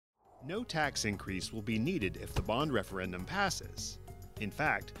No tax increase will be needed if the bond referendum passes. In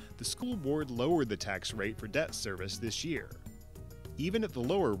fact, the school board lowered the tax rate for debt service this year. Even at the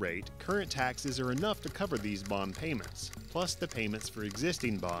lower rate, current taxes are enough to cover these bond payments, plus the payments for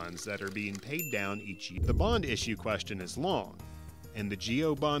existing bonds that are being paid down each year. The bond issue question is long, and the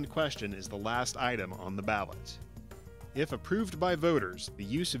GO bond question is the last item on the ballot. If approved by voters, the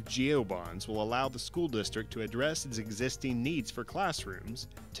use of GO bonds will allow the school district to address its existing needs for classrooms,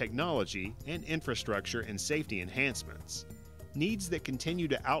 technology, and infrastructure and safety enhancements. Needs that continue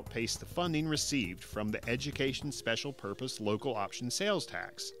to outpace the funding received from the Education Special Purpose Local Option Sales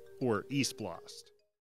Tax, or ESPLOST.